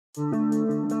Check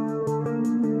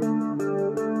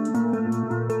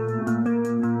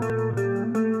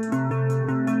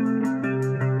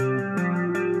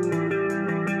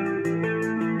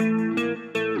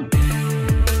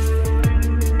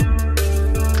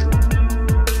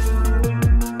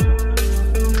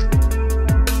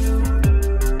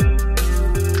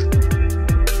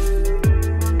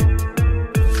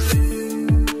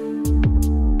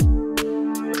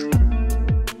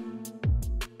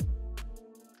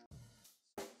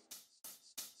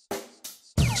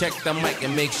the mic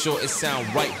and make sure it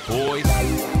sound right, boys.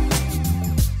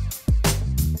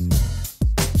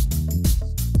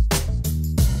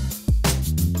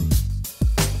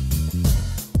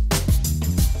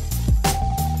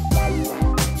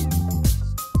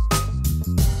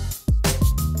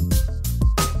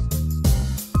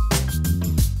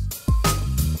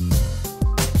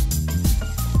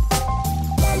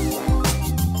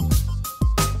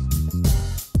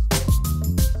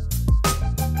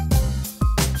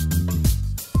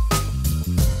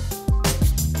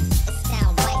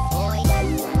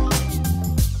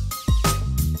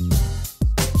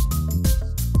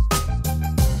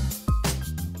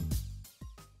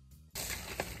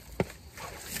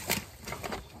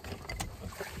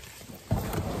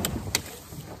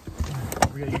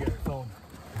 You got your phone.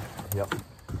 Yep.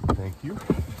 Thank you.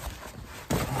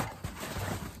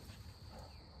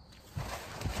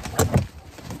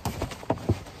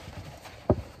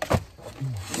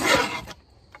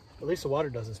 At least the water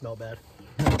doesn't smell bad.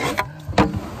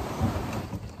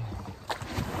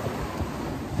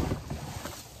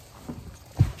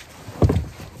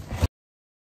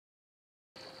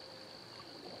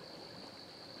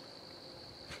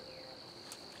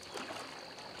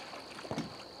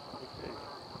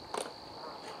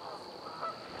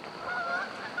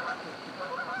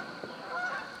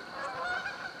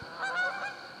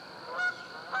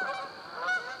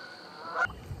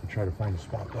 Try to find a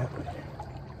spot that way.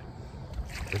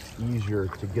 It's easier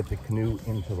to get the canoe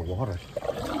into the water.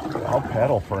 I'll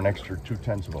paddle for an extra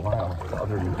 2/10 of a mile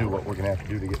other than do what we're gonna have to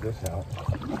do to get this out.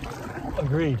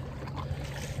 Agreed.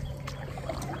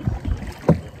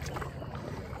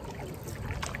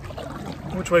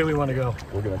 Which way do we want to go?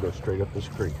 We're gonna go straight up this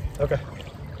creek. Okay.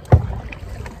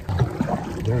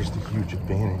 There's the huge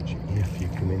advantage if you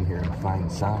come in here and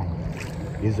find sign.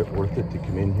 Is it worth it to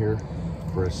come in here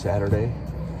for a Saturday?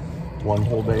 One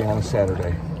whole day on a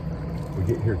Saturday. We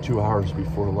get here 2 hours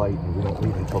before light and we don't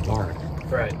leave until dark.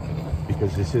 Right.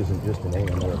 Because this isn't just an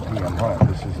AM or a PM hunt.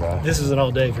 This is an all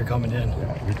day if you're coming in.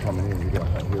 Yeah, you're coming in, you're gonna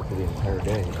hunt here for the entire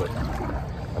day. But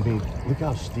I mean, look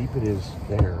how steep it is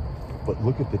there. But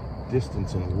look at the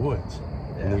distance in the woods.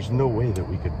 Yeah. And there's no way that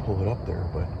we could pull it up there,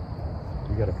 but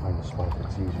we gotta find a spot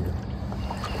that's easier.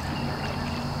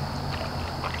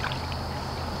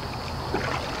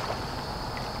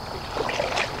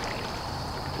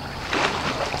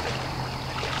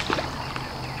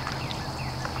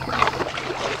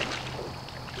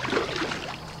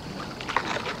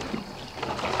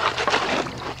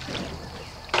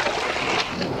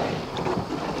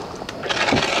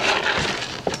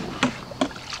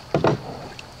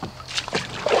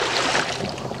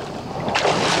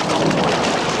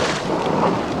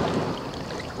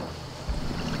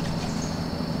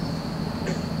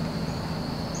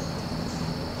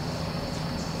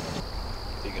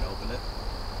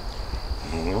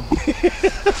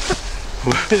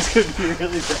 It's gonna be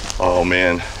really bad. Oh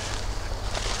man,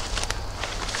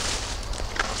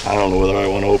 I don't know whether I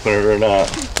want to open it or not.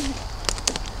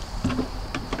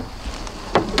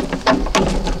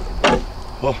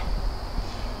 Oh,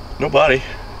 no body.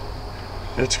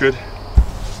 That's good.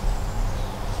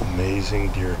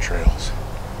 Amazing deer trails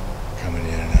coming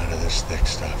in and out of this thick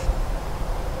stuff.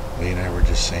 Lee and I were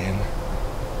just saying,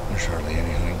 there's hardly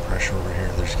any hunting pressure over here.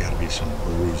 There's got to be some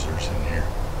bruisers in here.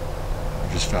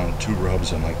 We just found 2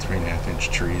 rubs on like 3.5-inch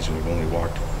trees, and we've only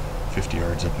walked 50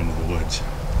 yards up into the woods.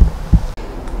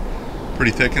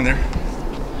 Pretty thick in there?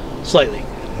 Slightly.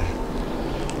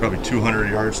 Yeah. Probably 200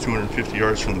 yards, 250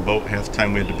 yards from the boat. Half the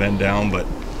time we had to bend down, but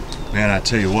man, I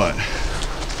tell you what,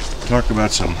 talk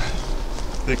about some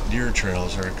thick deer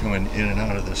trails that are coming in and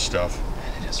out of this stuff.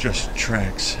 Just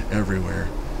tracks everywhere.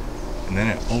 And then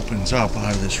it opens up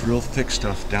out of this real thick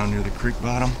stuff down near the creek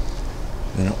bottom.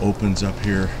 Then it opens up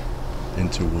here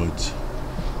into woods.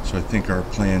 So I think our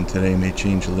plan today may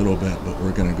change a little bit, but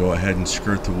we're gonna go ahead and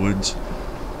skirt the woods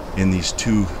in these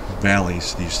 2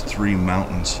 valleys, these 3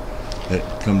 mountains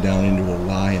that come down into a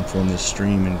Y and form this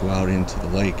stream and go out into the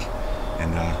lake,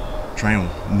 and try and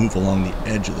move along the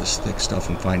edge of this thick stuff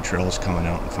and find trails coming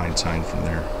out and find sign from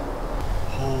there.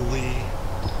 Holy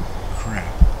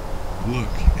crap,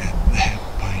 look at that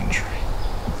binder.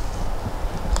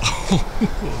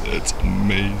 That's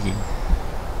amazing.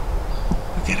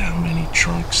 Look at how many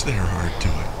trunks there are to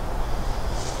it.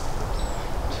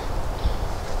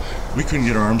 We couldn't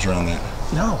get our arms around that.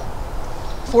 No.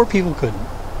 4 people couldn't.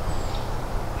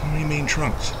 How many main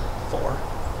trunks? 4.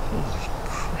 Holy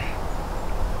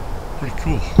crap. Pretty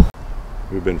cool.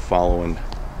 We've been following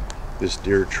this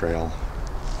deer trail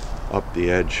up the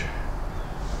edge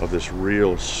of this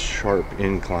real sharp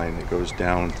incline that goes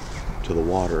down to the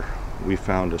water. We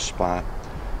found a spot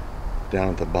down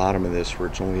at the bottom of this where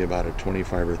it's only about a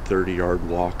 25 or 30 yard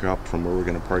walk up from where we're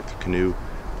going to park the canoe,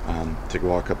 to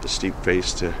walk up the steep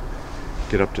face to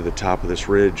get up to the top of this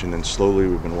ridge, and then slowly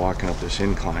we've been walking up this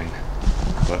incline.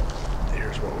 But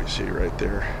here's what we see right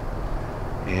there,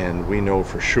 and we know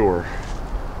for sure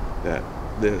that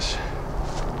this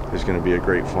is going to be a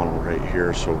great funnel right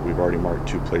here. So we've already marked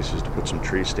 2 places to put some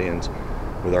tree stands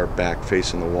with our back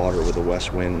facing the water with the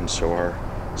west wind, so our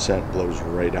scent blows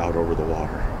right out over the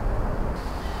water.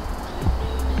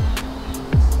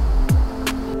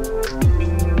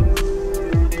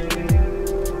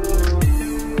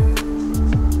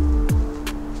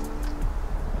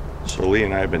 So Lee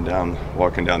and I have been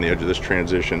walking down the edge of this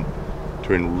transition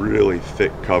between really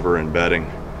thick cover and bedding,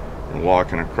 and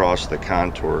walking across the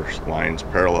contour lines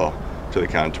parallel to the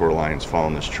contour lines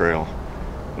following this trail.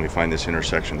 And we find this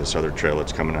intersection, this other trail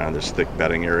that's coming out of this thick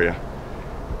bedding area.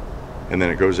 And then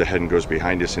it goes ahead and goes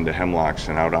behind us into hemlocks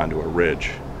and out onto a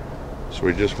ridge. So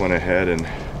we just went ahead and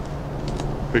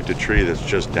picked a tree that's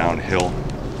just downhill.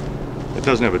 It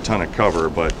doesn't have a ton of cover,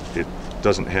 but it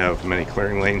doesn't have many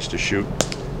clearing lanes to shoot.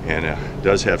 And it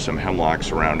does have some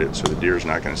hemlocks around it, so the deer's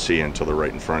not going to see it until they're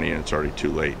right in front of you and it's already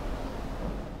too late.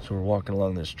 So we're walking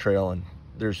along this trail and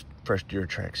there's fresh deer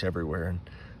tracks everywhere, and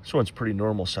this one's pretty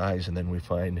normal size, and then we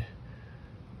find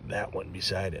that one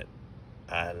beside it.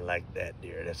 I like that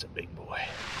deer. That's a big boy.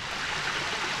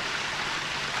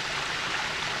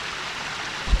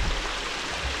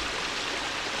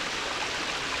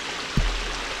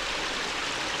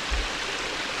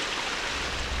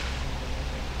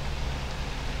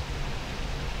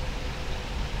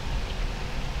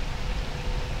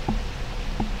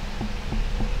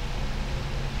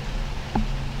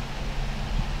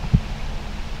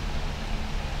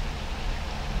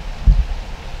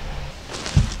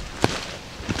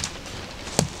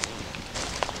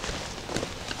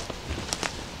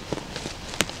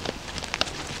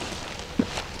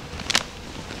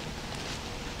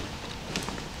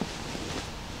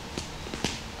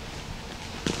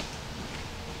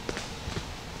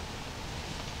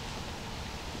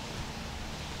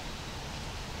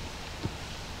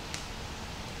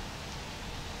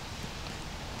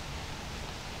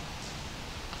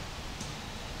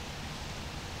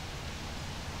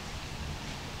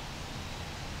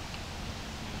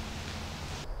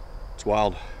 It's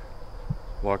wild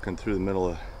walking through the middle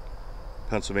of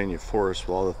Pennsylvania forest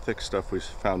with all the thick stuff we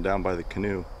found down by the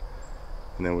canoe,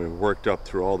 and then we worked up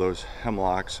through all those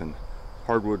hemlocks and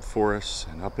hardwood forests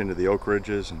and up into the oak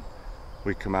ridges, and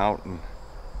we come out, and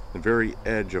the very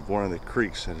edge of one of the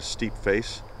creeks at a steep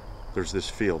face, there's this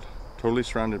field totally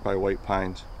surrounded by white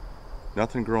pines,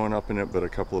 nothing growing up in it but a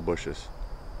couple of bushes.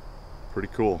 Pretty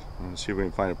cool. I'm gonna see if we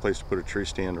can find a place to put a tree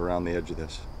stand around the edge of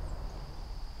this.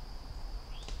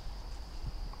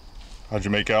 How'd you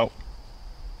make out?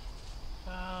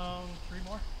 3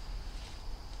 more.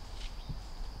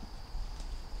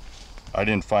 I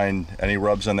didn't find any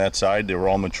rubs on that side. They were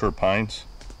all mature pines.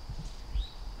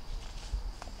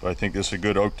 But I think this is a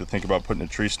good oak to think about putting a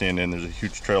tree stand in. There's a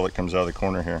huge trail that comes out of the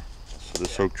corner here. So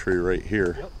this oak tree right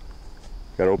here. Yep.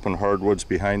 Got open hardwoods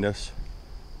behind us.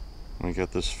 And we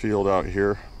got this field out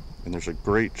here. And there's a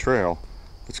great trail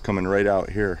that's coming right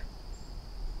out here.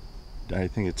 I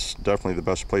think it's definitely the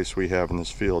best place we have in this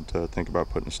field to think about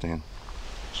putting a stand.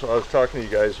 So I was talking to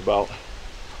you guys about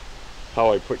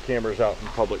how I put cameras out in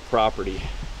public property.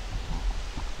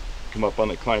 Come up on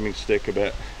the climbing stick a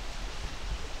bit,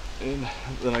 and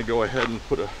then I go ahead and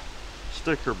put a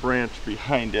stick or branch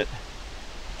behind it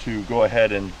to go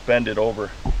ahead and bend it over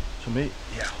to me.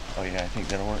 Yeah, oh yeah, I think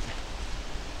that'll work.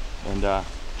 And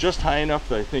just high enough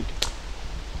that I think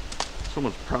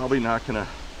someone's probably not gonna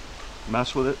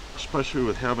mess with it, especially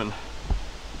with having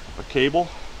a cable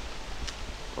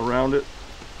around it.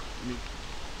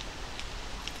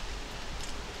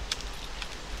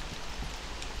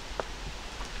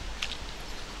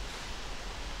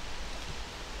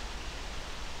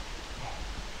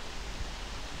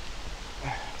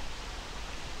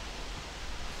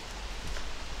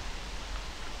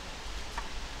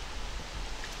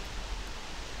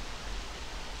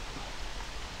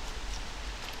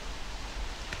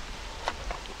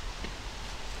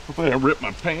 Hopefully I didn't rip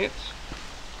my pants.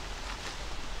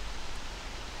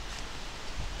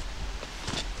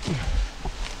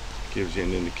 Gives you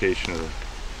an indication of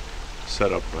the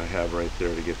setup I have right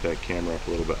there to get that camera up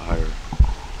a little bit higher.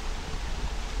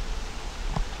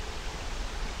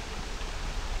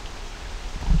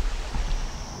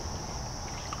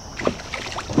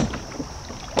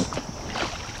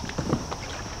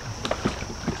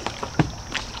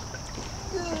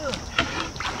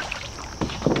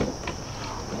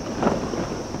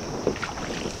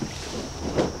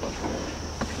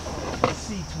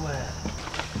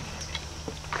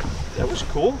 That was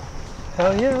cool.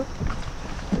 Hell yeah.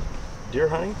 Deer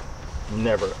hunting?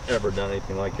 Never ever done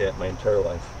anything like that in my entire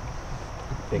life.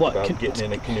 Think What, about getting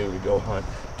in a canoe to go hunt.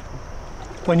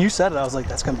 When you said it, I was like,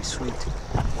 that's gonna be sweet.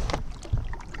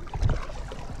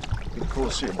 Be cool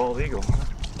to see a bald eagle.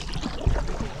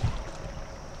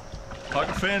 Huck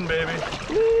a fin, baby.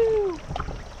 Woo!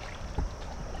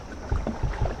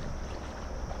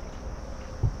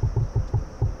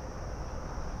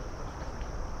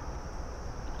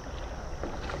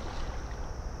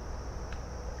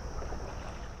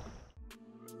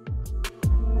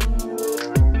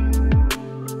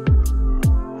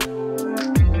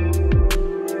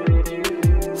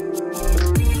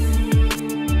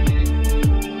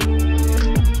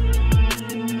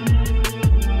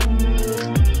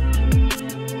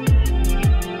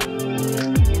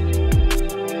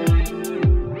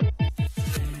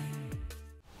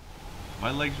 My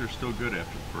legs are still good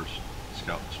after the first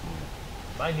scout this morning.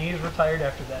 My knees were tired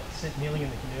after that kneeling in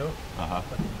the canoe. Uh-huh.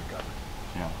 But they recovered.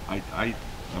 Yeah,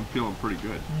 I'm feeling pretty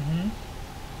good. Mm-hmm.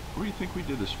 What do you think we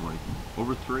did this morning?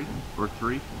 Over 3 or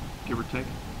 3, give or take?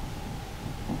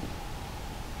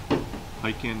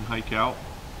 Hike in, hike out.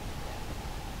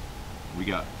 We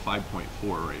got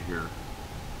 5.4 right here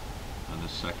on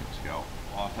this second scout.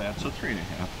 Off that, so 3.5.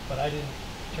 But I didn't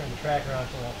turn the tracker on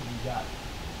until after we got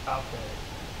out there.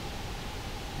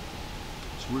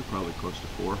 So we're probably close to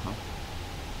 4, huh?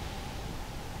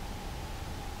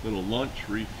 Little lunch,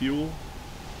 refuel.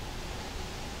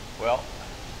 Well,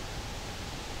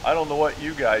 I don't know what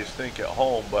you guys think at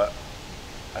home, but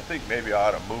I think maybe I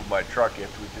ought to move my truck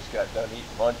after we just got done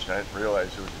eating lunch and I didn't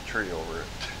realize there was a tree over it.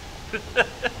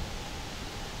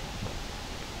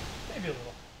 Maybe a little.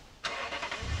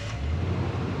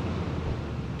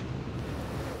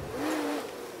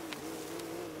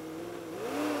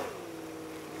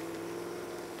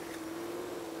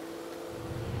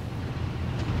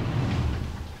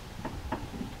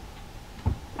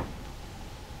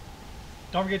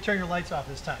 Don't forget to turn your lights off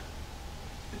this time.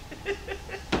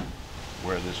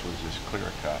 Where this was just clear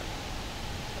cut.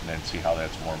 And then see how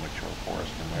that's more mature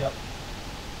forest in there. Yep.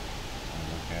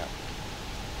 Look at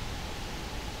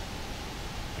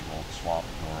big old swamp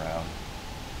go around.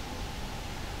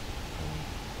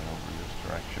 And over this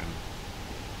direction.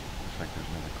 Looks like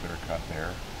there's another clear cut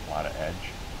there. A lot of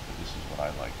edge. But this is what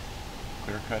I like.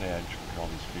 Clear cut edge. Look at all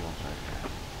these fields right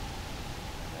here.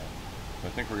 So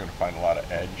I think we're going to find a lot of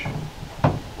edge.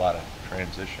 A lot of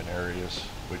transition areas,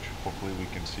 which hopefully we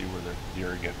can see where the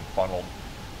deer are getting funneled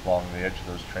along the edge of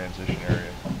those transition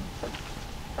areas.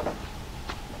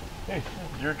 Hey,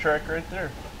 deer track right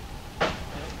there.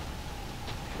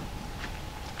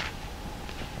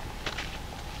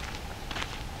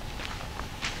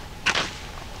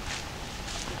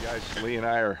 Hey guys, Lee and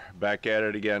I are back at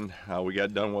it again. We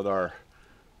got done with our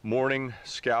morning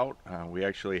scout. We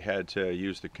actually had to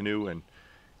use the canoe and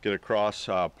get across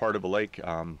part of a lake.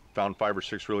 Found 5 or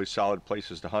 6 really solid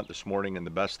places to hunt this morning, and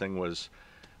the best thing was,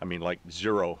 I mean, like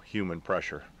 0 human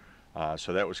pressure.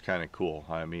 So that was kind of cool.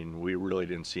 I mean, we really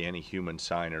didn't see any human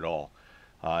sign at all.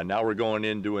 Now we're going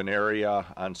into an area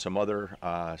on some other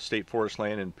state forest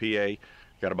land in PA.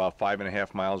 Got about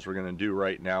 5.5 miles we're going to do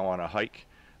right now on a hike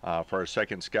for our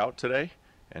second scout today,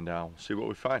 and we'll see what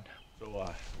we find. So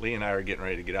Lee and I are getting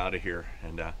ready to get out of here,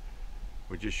 and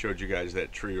we just showed you guys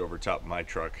that tree over top of my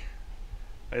truck.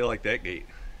 How do you like that gate?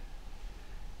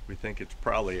 We think it's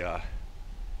probably a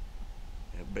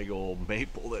big old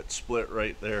maple that split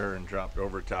right there and dropped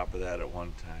over top of that at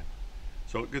one time.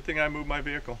 So good thing I moved my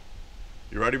vehicle.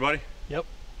 You ready, buddy? Yep.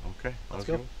 Okay, let's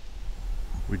go.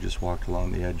 We just walked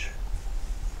along the edge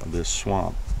of this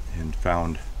swamp and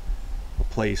found a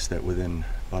place that within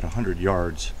about 100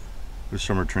 yards was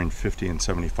somewhere between 50 and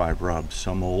 75 rubs,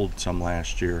 some old, some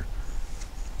last year.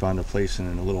 Found a place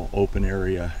in a little open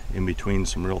area in between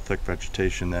some real thick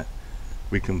vegetation that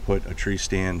we can put a tree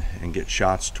stand and get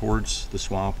shots towards the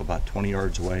swamp about 20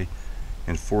 yards away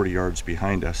and 40 yards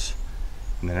behind us.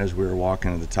 And then as we were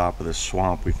walking to the top of this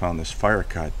swamp, we found this fire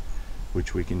cut,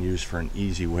 which we can use for an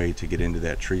easy way to get into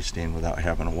that tree stand without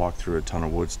having to walk through a ton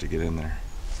of woods to get in there.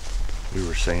 We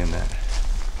were saying that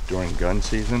during gun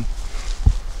season,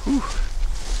 whew,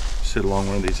 sit along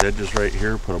one of these edges right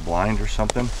here, put a blind or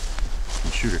something,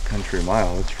 and shoot a country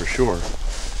mile, that's for sure.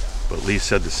 But Lee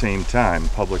said the same time,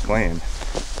 public land,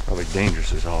 probably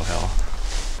dangerous as all hell.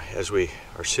 As we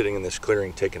are sitting in this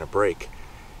clearing taking a break,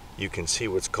 you can see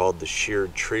what's called the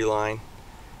sheared tree line.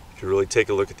 If you really take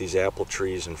a look at these apple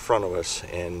trees in front of us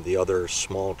and the other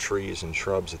small trees and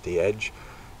shrubs at the edge,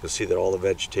 you'll see that all the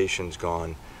vegetation's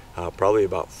gone probably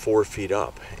about 4 feet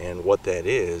up. And what that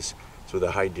is with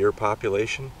a high deer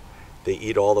population, they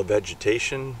eat all the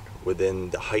vegetation within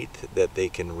the height that they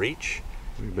can reach.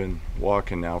 We've been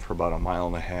walking now for about 1.5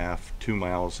 miles, 2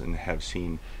 miles, and have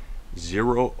seen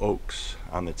 0 oaks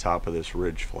on the top of this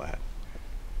ridge flat.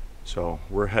 So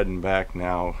we're heading back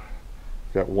now.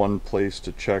 Got one place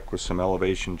to check with some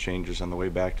elevation changes on the way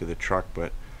back to the truck,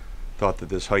 but thought that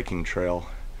this hiking trail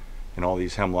and all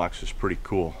these hemlocks was pretty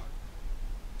cool.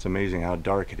 It's amazing how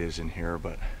dark it is in here,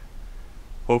 but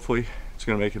hopefully it's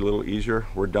going to make it a little easier.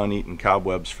 We're done eating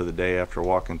cobwebs for the day after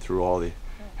walking through all the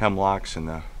hemlocks and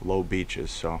the low beaches,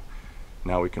 so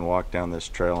now we can walk down this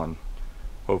trail and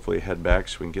hopefully head back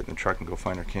so we can get in the truck and go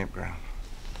find our campground.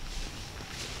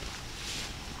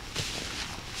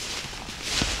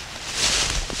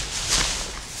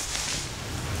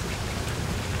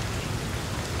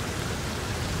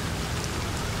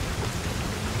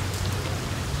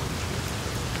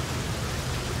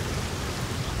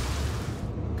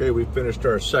 Okay, we finished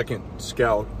our second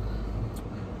scout.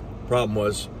 Problem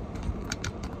was,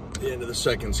 the end of the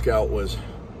second scout was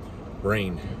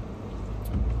rain.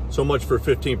 So much for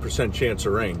 15% chance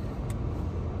of rain.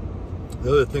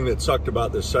 The other thing that sucked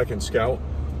about this second scout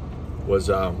was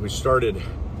we started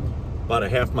about a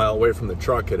half mile away from the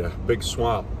truck at a big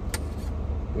swamp.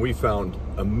 We found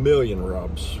a million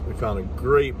rubs. We found a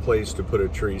great place to put a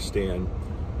tree stand.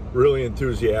 Really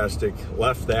enthusiastic.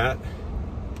 Left that,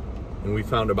 and we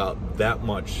found about that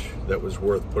much that was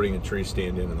worth putting a tree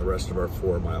stand in the rest of our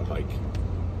 4-mile hike.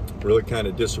 Really kind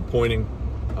of disappointing.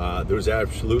 There was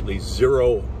absolutely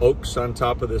 0 oaks on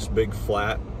top of this big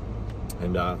flat,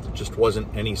 and there just wasn't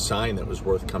any sign that was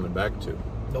worth coming back to.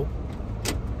 Nope.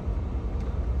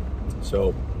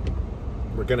 So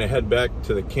we're gonna head back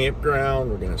to the campground.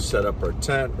 We're gonna set up our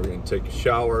tent. We're gonna take a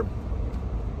shower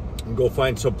and go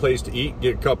find some place to eat,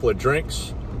 get a couple of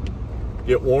drinks,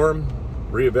 get warm,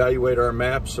 reevaluate our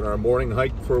maps and our morning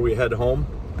hike before we head home.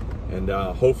 And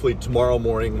hopefully tomorrow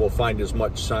morning we'll find as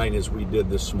much sign as we did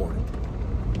this morning.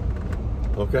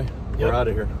 Okay, Yep. We're out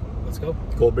of here. Let's go.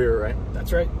 Cold beer, right?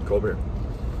 That's right. Cold beer.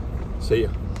 See ya.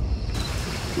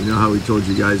 You know how we told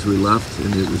you guys we left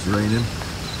and it was raining?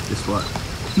 Guess what?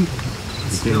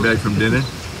 We came back from dinner,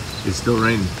 it's still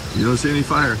raining. You don't see any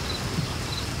fire.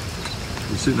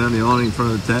 We're sitting on the awning in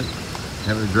front of the tent,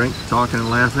 having a drink, talking and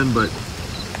laughing, but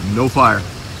no fire.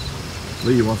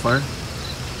 Lee, you want fire?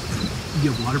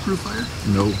 You have waterproof fire?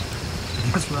 No.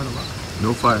 That's what I love.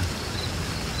 No fire.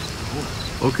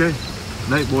 Okay.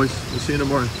 Night, boys. We'll see you in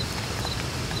the morning.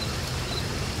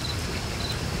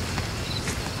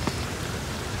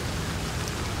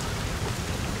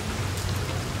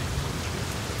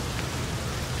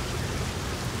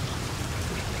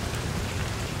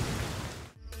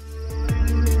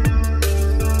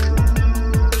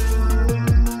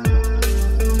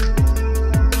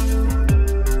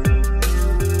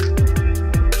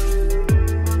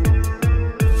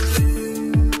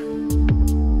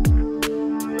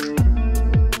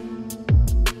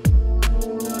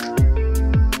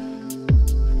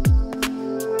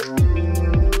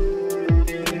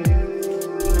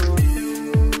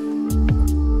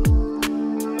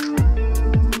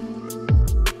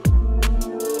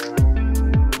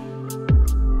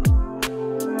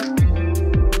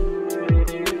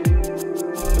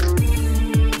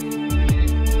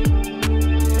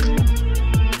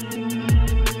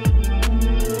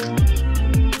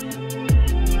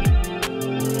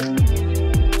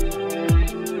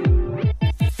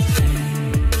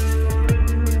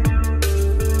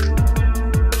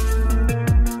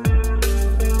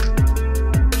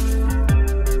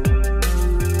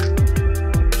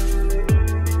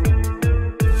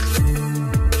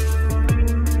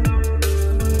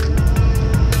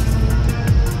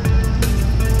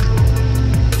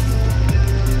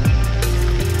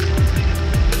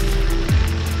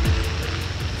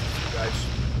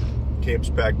 Camp's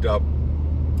packed up.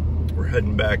 We're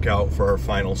heading back out for our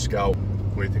final scout.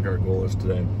 What do you think our goal is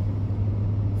today?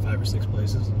 5 or 6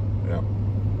 places. Yeah.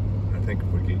 I think if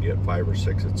we could get 5 or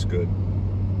 6, it's good.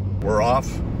 We're off.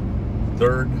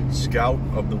 3rd scout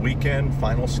of the weekend,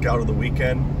 final scout of the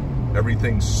weekend.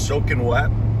 Everything's soaking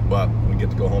wet, but we get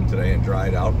to go home today and dry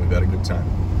it out. We've had a good time.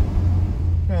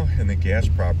 Well, and the gas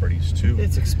properties too.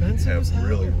 It's expensive as have hell.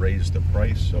 really raised the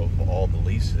price of all the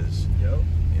leases. Yep.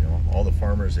 You know, all the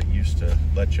farmers that used to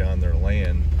let you on their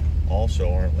land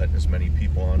also aren't letting as many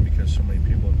people on because so many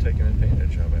people have taken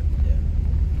advantage of it.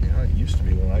 Yeah. You know, it used to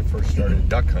be when I first started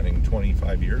duck hunting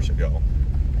 25 years ago,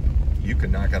 you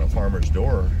could knock on a farmer's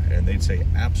door and they'd say,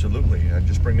 absolutely,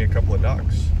 just bring me a couple of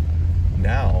ducks.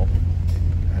 Now,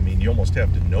 I mean, you almost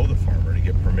have to know the farmer to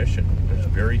get permission. There's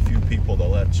very few people that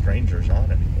let strangers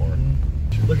on anymore.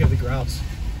 Look at the grouse.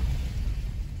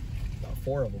 About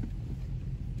 4 of them.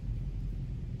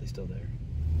 They still there?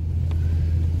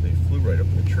 They flew right up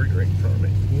in the tree right in front of me.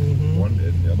 One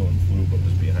did, and the other one flew but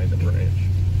was behind the branch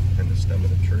and the stem of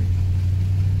the tree.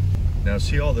 Now,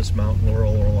 see all this mountain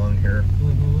laurel along here?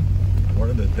 One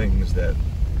of the things that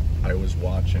I was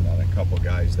watching on a couple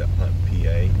guys that hunt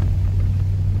PA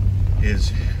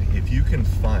is if you can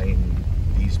find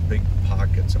these big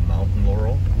pockets of mountain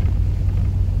laurel,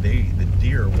 the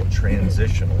deer will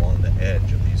transition along the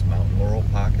edge of these mountain laurel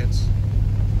pockets,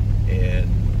 and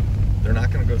they're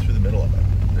not going to go through the middle of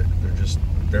it. They're just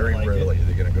very rarely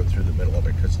they're going to go through the middle of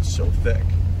it because it's so thick.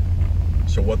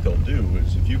 So what they'll do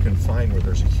is if you can find where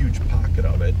there's a huge pocket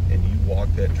of it and you walk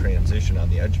that transition on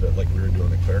the edge of it like we were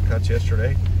doing the clear cuts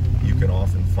yesterday, you can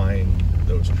often find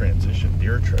those transition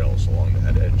deer trails along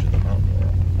that edge of the mountain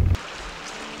laurel.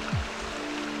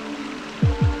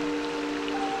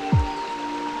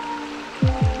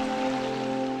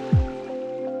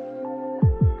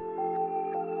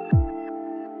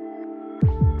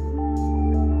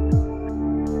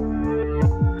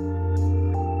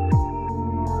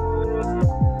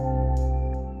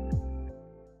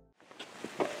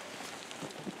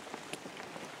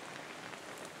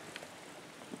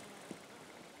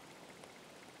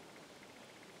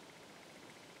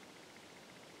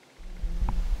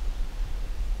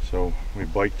 So we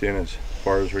biked in as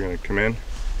far as we're going to come in.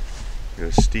 We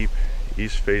got a steep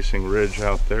east-facing ridge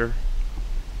out there.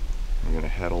 We're going to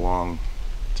head along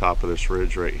the top of this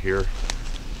ridge right here.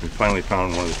 We finally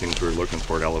found one of the things we were looking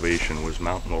for at elevation was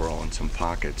mountain laurel in some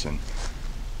pockets, and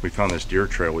we found this deer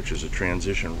trail, which is a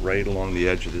transition right along the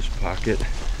edge of this pocket,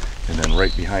 and then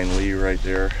right behind Lee right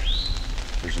there,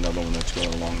 there's another one that's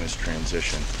going along this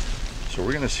transition. So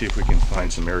we're going to see if we can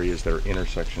find some areas that are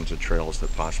intersections of trails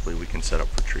that possibly we can set up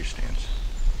for tree stands.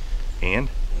 And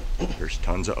there's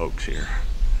tons of oaks here,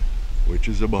 which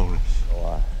is a bonus.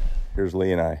 So, here's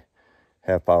Lee and I,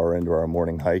 half hour into our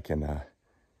morning hike, and a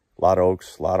lot of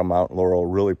oaks, a lot of mountain laurel,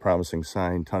 really promising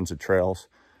sign, tons of trails.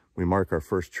 We mark our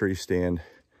first tree stand,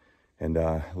 and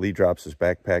Lee drops his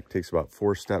backpack, takes about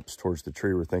 4 steps towards the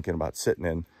tree we're thinking about sitting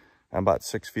in. I'm about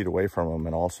 6 feet away from him,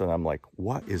 and all of a sudden I'm like,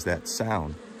 what is that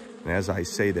sound? And as I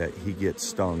say that, he gets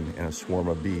stung and a swarm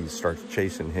of bees starts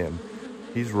chasing him.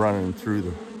 He's running through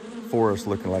the forest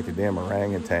looking like a damn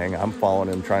orangutan. I'm following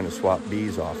him trying to swap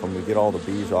bees off him. We get all the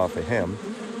bees off of him.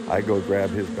 I go grab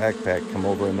his backpack, come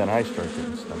over, and then I start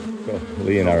getting stung. So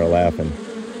Lee and I are laughing.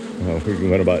 We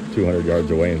went about 200 yards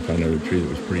away and found another tree that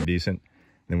was pretty decent.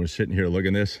 And then we're sitting here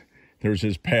looking at this. There's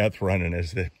his path running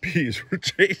as the bees were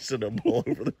chasing him all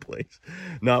over the place.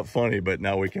 Not funny, but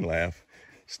now we can laugh.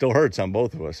 Still hurts on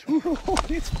both of us.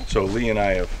 So Lee and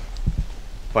I have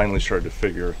finally started to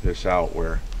figure this out,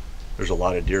 where there's a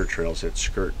lot of deer trails that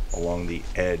skirt along the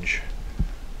edge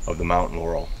of the mountain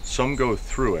laurel. Some go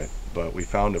through it, but we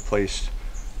found a place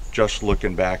just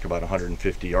looking back about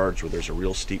 150 yards where there's a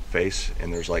real steep face,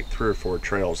 and there's like 3 or 4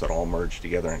 trails that all merge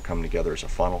together and come together as a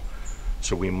funnel.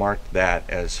 So we marked that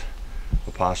as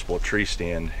a possible tree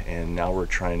stand, and now we're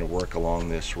trying to work along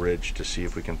this ridge to see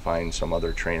if we can find some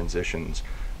other transitions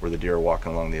where the deer are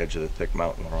walking along the edge of the thick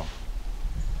mountain laurel.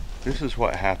 This is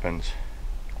what happens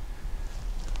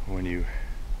when you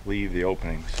leave the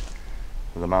openings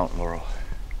of the mountain laurel.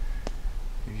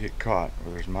 You get caught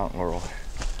where there's mountain laurel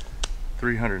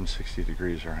 360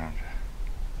 degrees around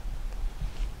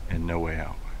you and no way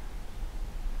out.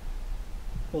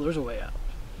 Well, there's a way out.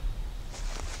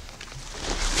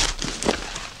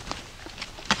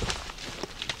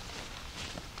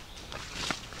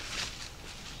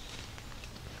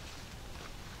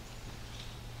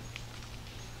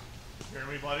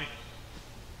 Buddy.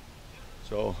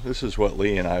 So this is what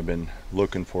Lee and I have been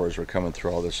looking for as we're coming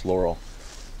through all this laurel.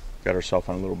 Got ourselves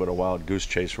on a little bit of wild goose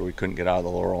chase where we couldn't get out of the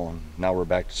laurel, and now we're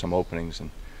back to some openings and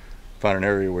found an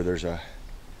area where there's a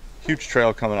huge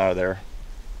trail coming out of there.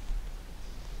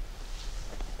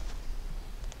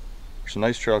 There's a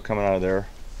nice trail coming out of there,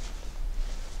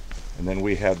 and then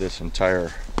we have this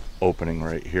entire opening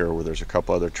right here where there's a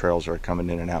couple other trails that are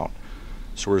coming in and out.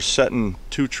 So we're setting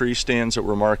 2 tree stands that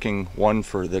we're marking, one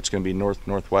for that's going to be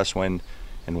north-northwest wind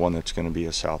and one that's going to be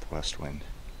a southwest wind.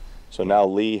 So now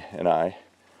Lee and I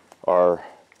are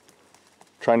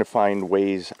trying to find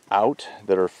ways out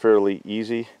that are fairly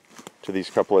easy to these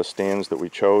couple of stands that we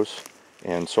chose.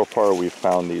 And so far we've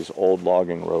found these old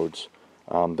logging roads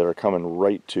that are coming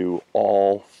right to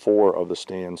all 4 of the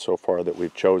stands so far that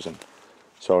we've chosen.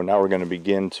 So now we're going to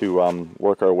begin to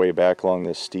work our way back along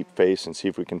this steep face and see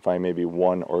if we can find maybe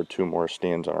 1 or 2 more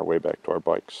stands on our way back to our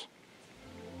bikes.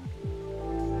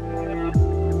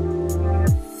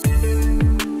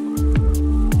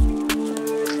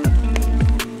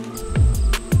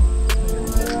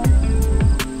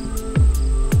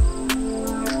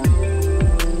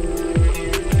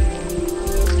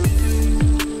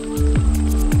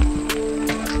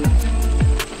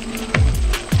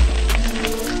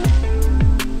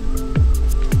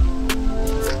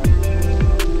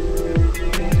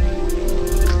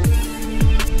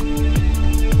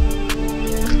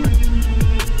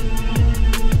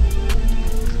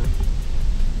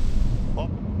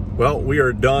 Well, we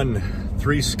are done.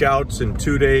 3 scouts in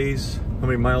 2 days. How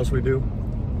many miles we do?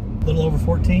 A little over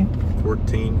 14.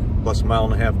 14 plus a mile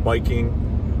and a half biking.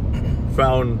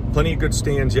 Found plenty of good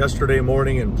stands yesterday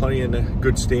morning and plenty of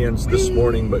good stands this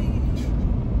morning, but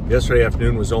yesterday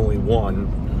afternoon was only 1.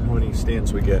 How many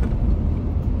stands we get? 7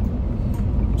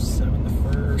 the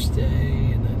first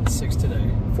day and then 6 today.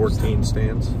 14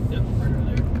 stands? Yep, right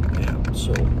over there. Yeah,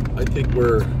 so I think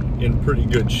we're in pretty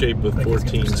good shape with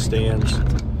 14 stands.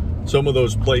 Some of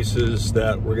those places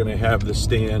that we're going to have the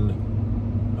stand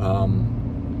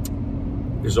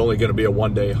is only going to be a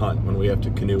 1-day hunt when we have to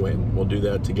canoe in. We'll do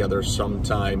that together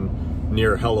sometime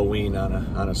near Halloween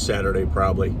on a Saturday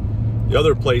probably. The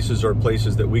other places are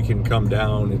places that we can come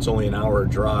down. It's only an hour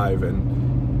drive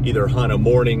and either hunt a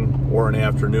morning or an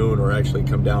afternoon or actually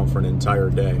come down for an entire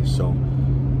day. So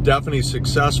definitely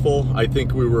successful. I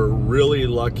think we were really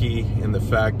lucky in the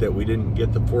fact that we didn't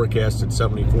get the forecasted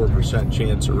 74%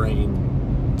 chance of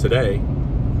rain today,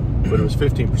 but it was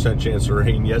 15% chance of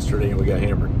rain yesterday and we got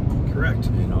hammered. Correct.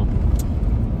 You know.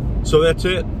 So that's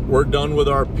it. We're done with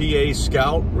our PA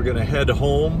Scout. We're gonna head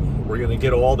home. We're gonna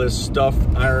get all this stuff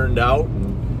ironed out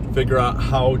and figure out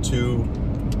how to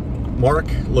mark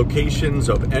locations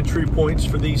of entry points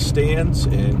for these stands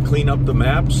and clean up the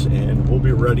maps, and we'll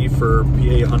be ready for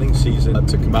PA hunting season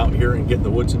to come out here and get in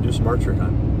the woods and do some archery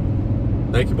hunting.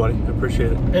 Thank you, buddy. I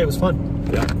appreciate it. Hey, it was fun.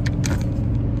 Yeah.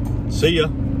 See ya.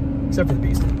 Except for the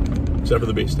bee sting. Except for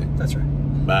the bee sting. That's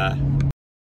right. Bye.